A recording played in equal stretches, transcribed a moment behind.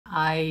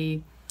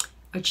I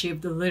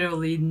achieved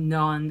literally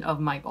none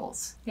of my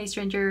goals. Hey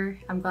stranger,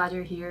 I'm glad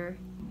you're here.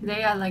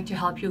 Today I'd like to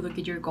help you look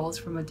at your goals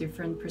from a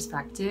different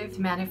perspective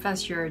to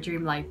manifest your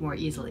dream life more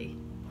easily.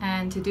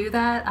 And to do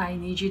that, I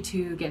need you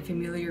to get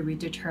familiar with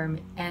the term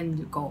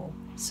end goal.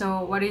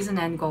 So what is an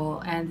end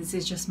goal? And this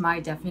is just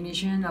my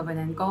definition of an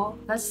end goal.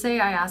 Let's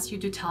say I asked you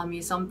to tell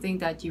me something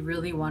that you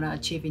really want to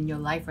achieve in your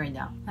life right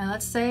now. And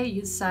let's say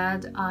you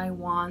said, I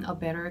want a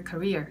better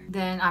career.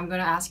 Then I'm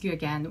going to ask you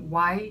again,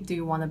 why do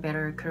you want a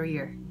better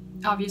career?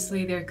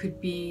 Obviously, there could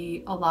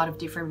be a lot of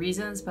different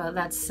reasons, but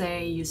let's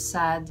say you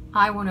said,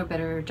 I want a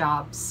better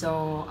job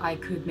so I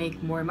could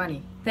make more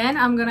money. Then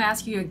I'm gonna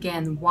ask you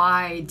again,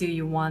 why do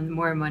you want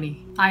more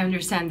money? I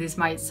understand this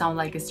might sound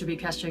like a stupid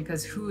question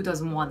because who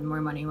doesn't want more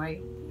money,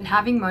 right? But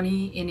having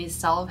money in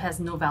itself has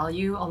no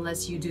value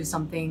unless you do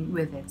something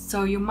with it.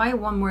 So you might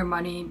want more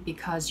money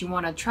because you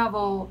want to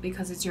travel,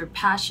 because it's your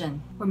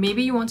passion, or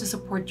maybe you want to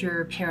support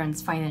your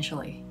parents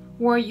financially.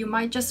 Or you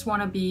might just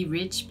want to be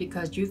rich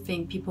because you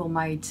think people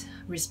might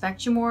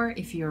respect you more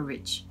if you're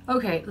rich.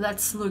 Okay,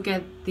 let's look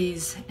at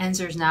these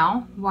answers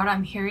now. What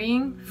I'm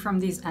hearing from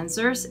these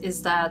answers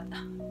is that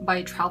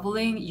by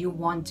traveling, you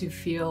want to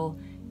feel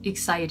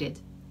excited.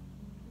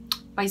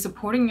 By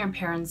supporting your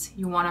parents,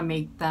 you want to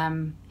make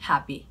them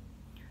happy.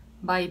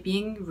 By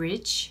being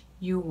rich,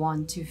 you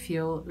want to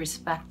feel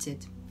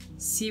respected.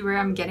 See where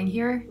I'm getting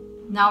here?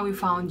 Now we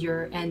found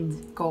your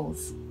end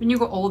goals. When you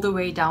go all the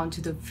way down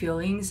to the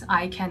feelings,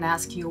 I can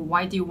ask you,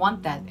 why do you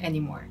want that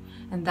anymore?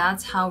 And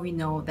that's how we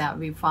know that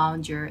we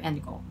found your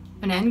end goal.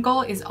 An end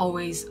goal is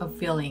always a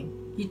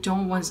feeling. You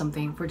don't want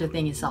something for the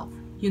thing itself.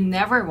 You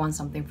never want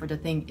something for the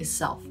thing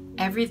itself.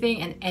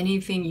 Everything and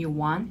anything you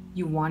want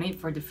it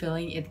for the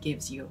feeling it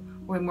gives you.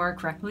 Or more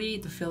correctly,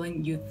 the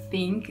feeling you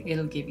think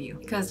it'll give you.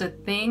 Because the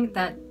thing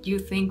that you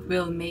think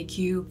will make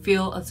you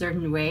feel a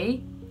certain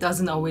way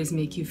doesn't always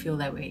make you feel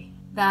that way.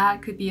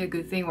 That could be a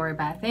good thing or a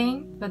bad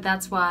thing, but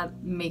that's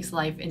what makes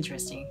life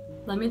interesting.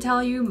 Let me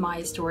tell you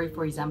my story,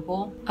 for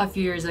example. A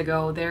few years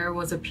ago, there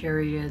was a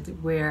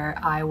period where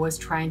I was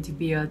trying to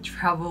be a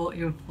travel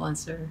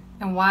influencer.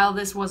 And while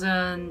this was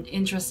an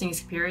interesting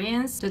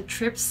experience, the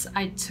trips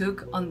I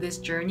took on this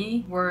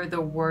journey were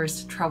the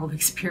worst travel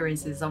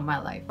experiences of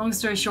my life. Long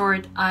story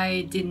short,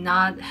 I did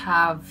not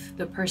have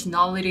the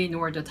personality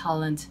nor the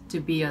talent to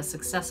be a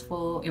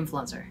successful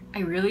influencer. I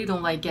really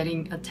don't like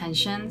getting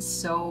attention,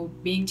 so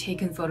being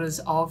taken photos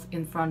of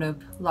in front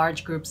of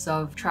large groups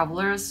of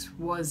travelers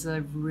was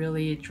a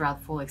really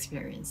dreadful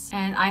experience.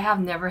 And I have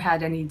never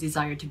had any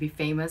desire to be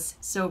famous,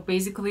 so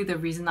basically the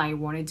reason I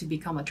wanted to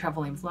become a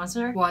travel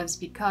influencer was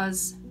because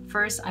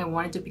first, I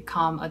wanted to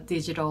become a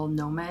digital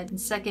nomad. And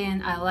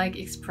second, I like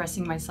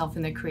expressing myself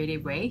in a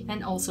creative way.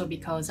 And also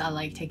because I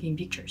like taking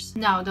pictures.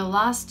 Now, the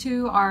last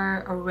two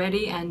are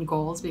already end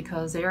goals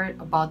because they are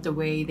about the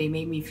way they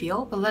make me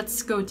feel. But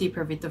let's go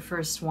deeper with the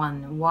first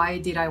one. Why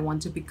did I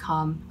want to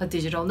become a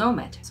digital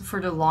nomad? So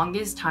for the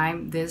longest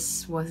time,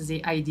 this was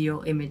the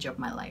ideal image of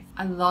my life.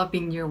 I love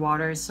being near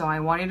water, so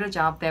I wanted a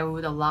job that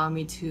would allow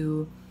me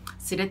to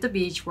sit at the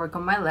beach, work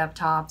on my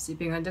laptop,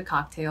 sipping on the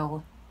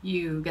cocktail.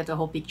 You get the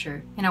whole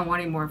picture. And I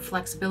wanted more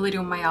flexibility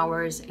on my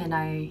hours, and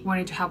I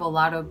wanted to have a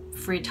lot of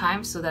free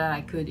time so that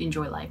I could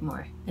enjoy life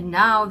more. And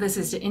now this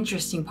is the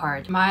interesting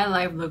part. My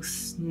life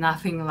looks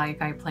nothing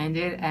like I planned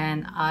it,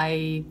 and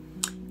I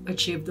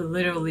achieved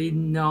literally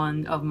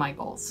none of my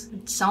goals.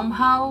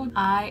 Somehow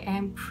I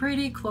am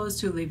pretty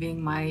close to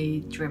living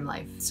my dream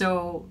life.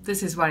 So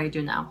this is what I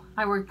do now.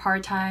 I work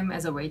part-time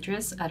as a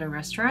waitress at a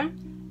restaurant.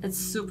 It's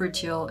super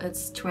chill,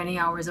 it's 20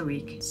 hours a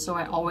week, so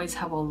I always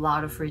have a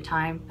lot of free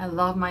time. I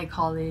love my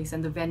colleagues,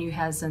 and the venue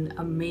has an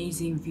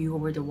amazing view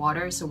over the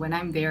water, so when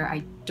I'm there, I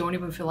don't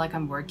even feel like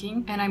I'm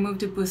working. And I moved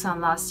to Busan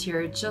last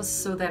year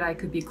just so that I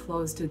could be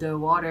close to the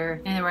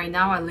water, and right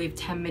now I live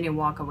 10-minute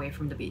walk away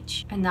from the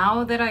beach. And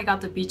now that I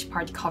got the beach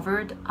part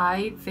covered,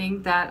 I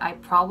think that I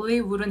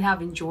probably wouldn't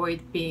have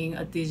enjoyed being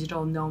a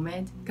digital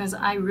nomad because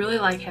I really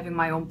like having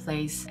my own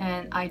place,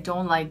 and I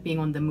don't like being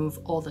on the move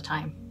all the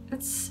time.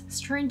 It's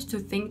strange to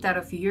think that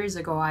a few years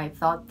ago I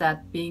thought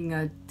that being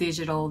a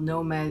digital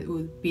nomad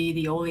would be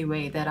the only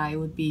way that I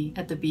would be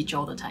at the beach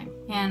all the time.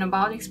 And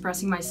about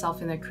expressing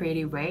myself in a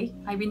creative way,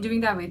 I've been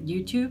doing that with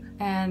YouTube,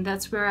 and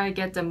that's where I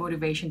get the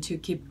motivation to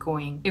keep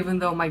going, even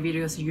though my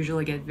videos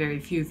usually get very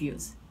few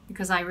views,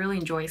 because I really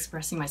enjoy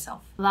expressing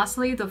myself.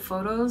 Lastly, the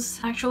photos.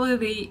 Actually,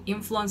 the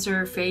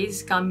influencer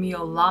phase got me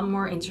a lot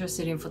more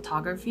interested in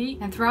photography,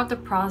 and throughout the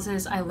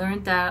process I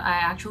learned that I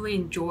actually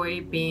enjoy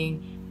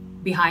being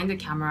behind the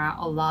camera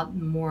a lot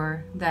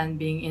more than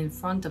being in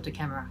front of the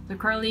camera. So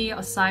currently,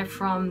 aside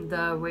from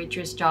the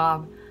waitress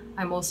job,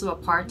 I'm also a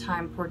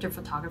part-time portrait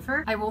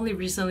photographer. I've only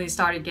recently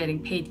started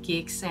getting paid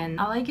gigs, and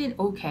I like it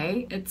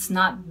okay. It's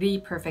not the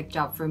perfect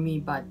job for me,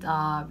 but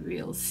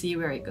we'll see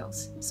where it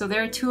goes. So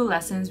there are two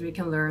lessons we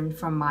can learn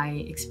from my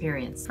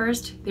experience.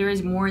 First, there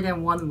is more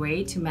than one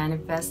way to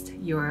manifest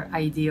your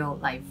ideal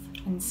life.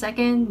 And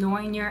second,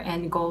 knowing your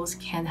end goals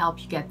can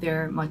help you get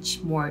there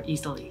much more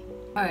easily.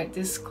 Alright,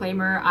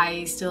 disclaimer,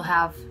 I still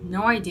have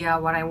no idea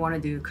what I want to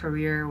do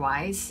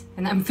career-wise,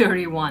 and I'm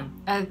 31.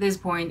 At this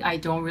point, I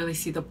don't really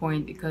see the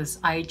point because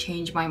I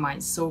change my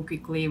mind so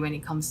quickly when it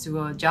comes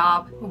to a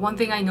job. But one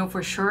thing I know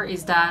for sure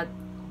is that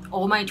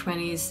all my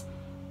 20s,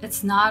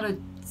 it's not a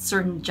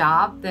certain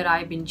job that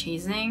I've been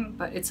chasing,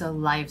 but it's a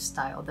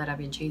lifestyle that I've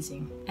been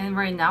chasing. And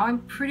right now I'm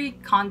pretty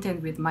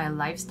content with my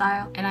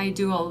lifestyle, and I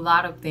do a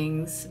lot of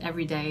things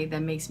every day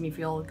that makes me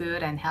feel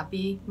good and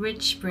happy,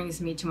 which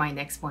brings me to my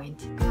next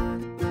point.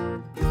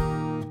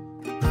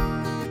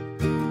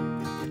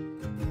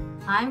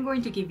 I'm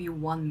going to give you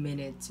 1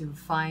 minute to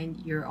find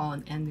your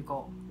own end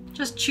goal.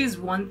 Just choose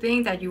one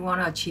thing that you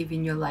want to achieve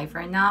in your life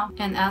right now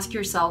and ask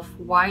yourself,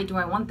 why do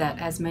I want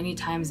that, as many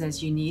times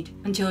as you need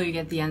until you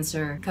get the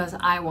answer, because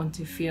I want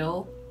to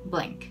feel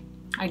blank.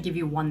 I give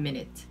you 1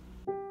 minute.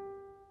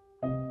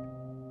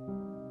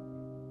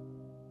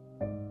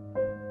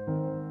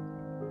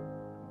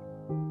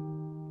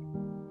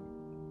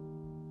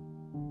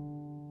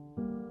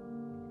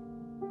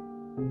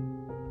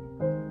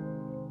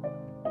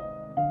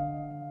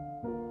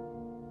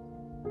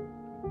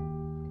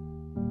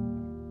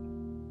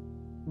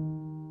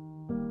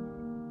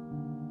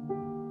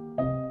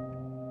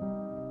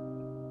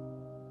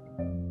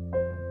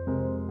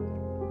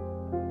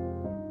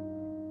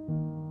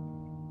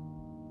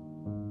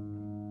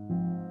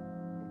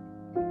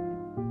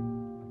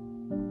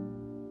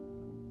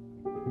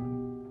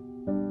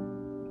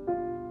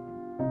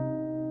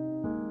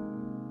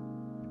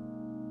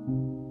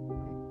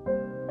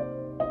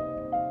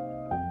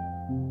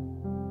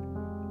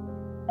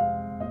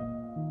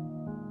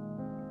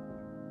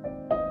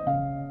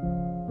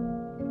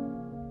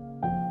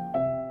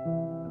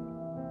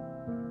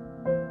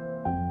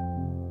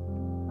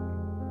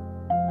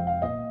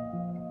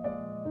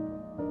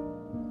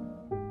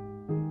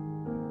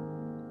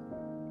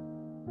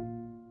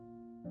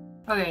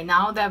 Okay,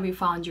 now that we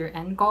found your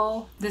end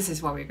goal, this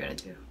is what we're gonna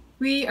do.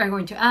 We are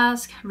going to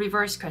ask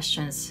reverse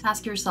questions.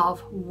 Ask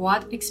yourself,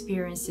 what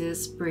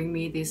experiences bring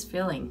me this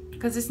feeling?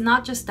 Because it's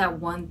not just that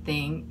one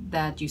thing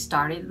that you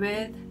started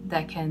with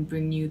that can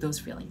bring you those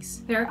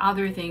feelings. There are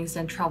other things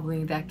than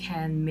traveling that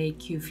can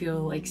make you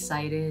feel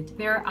excited.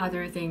 There are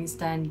other things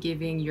than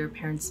giving your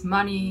parents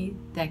money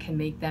that can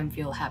make them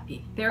feel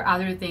happy. There are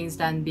other things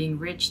than being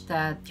rich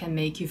that can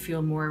make you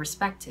feel more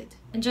respected.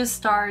 And just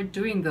start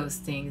doing those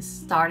things,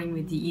 starting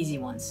with the easy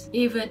ones.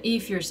 Even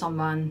if you're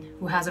someone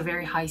who has a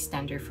very high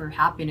standard for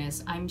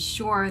happiness, I'm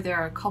sure there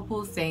are a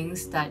couple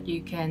things that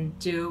you can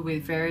do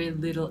with very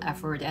little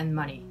effort and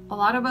money. A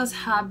lot of us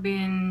have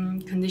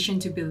been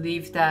conditioned to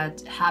believe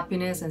that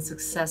happiness and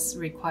success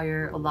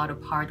require a lot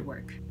of hard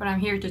work. But I'm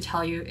here to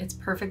tell you it's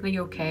perfectly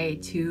okay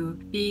to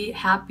be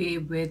happy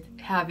with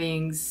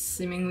having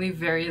seemingly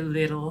very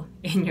little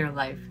in your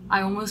life.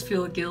 I almost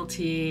feel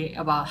guilty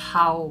about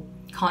how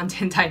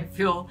content I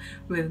feel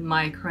with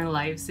my current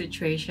life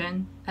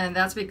situation, and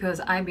that's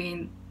because I've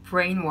been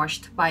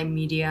brainwashed by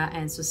media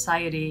and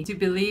society to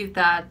believe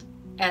that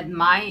at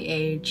my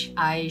age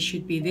I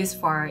should be this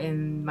far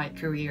in my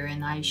career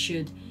and I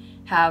should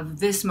have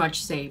this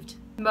much saved.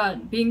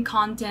 But being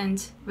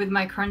content with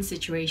my current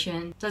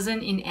situation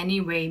doesn't in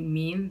any way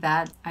mean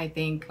that I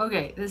think,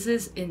 okay, this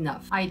is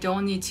enough. I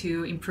don't need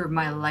to improve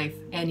my life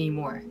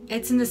anymore.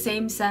 It's in the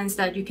same sense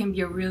that you can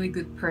be a really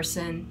good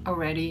person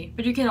already,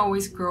 but you can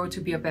always grow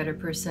to be a better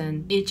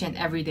person each and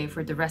every day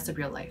for the rest of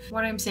your life.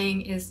 What I'm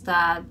saying is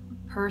that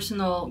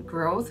personal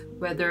growth,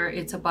 whether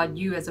it's about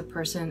you as a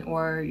person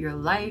or your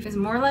life, is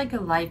more like a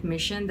life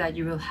mission that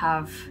you will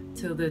have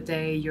till the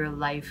day your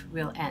life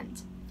will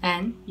end.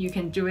 And you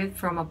can do it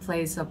from a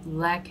place of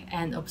lack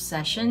and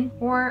obsession,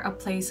 or a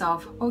place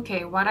of,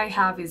 okay, what I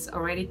have is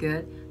already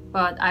good,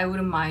 but I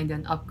wouldn't mind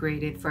an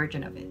upgraded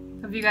version of it.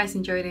 Hope you guys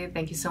enjoyed it.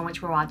 Thank you so much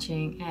for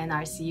watching, and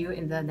I'll see you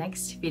in the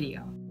next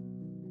video.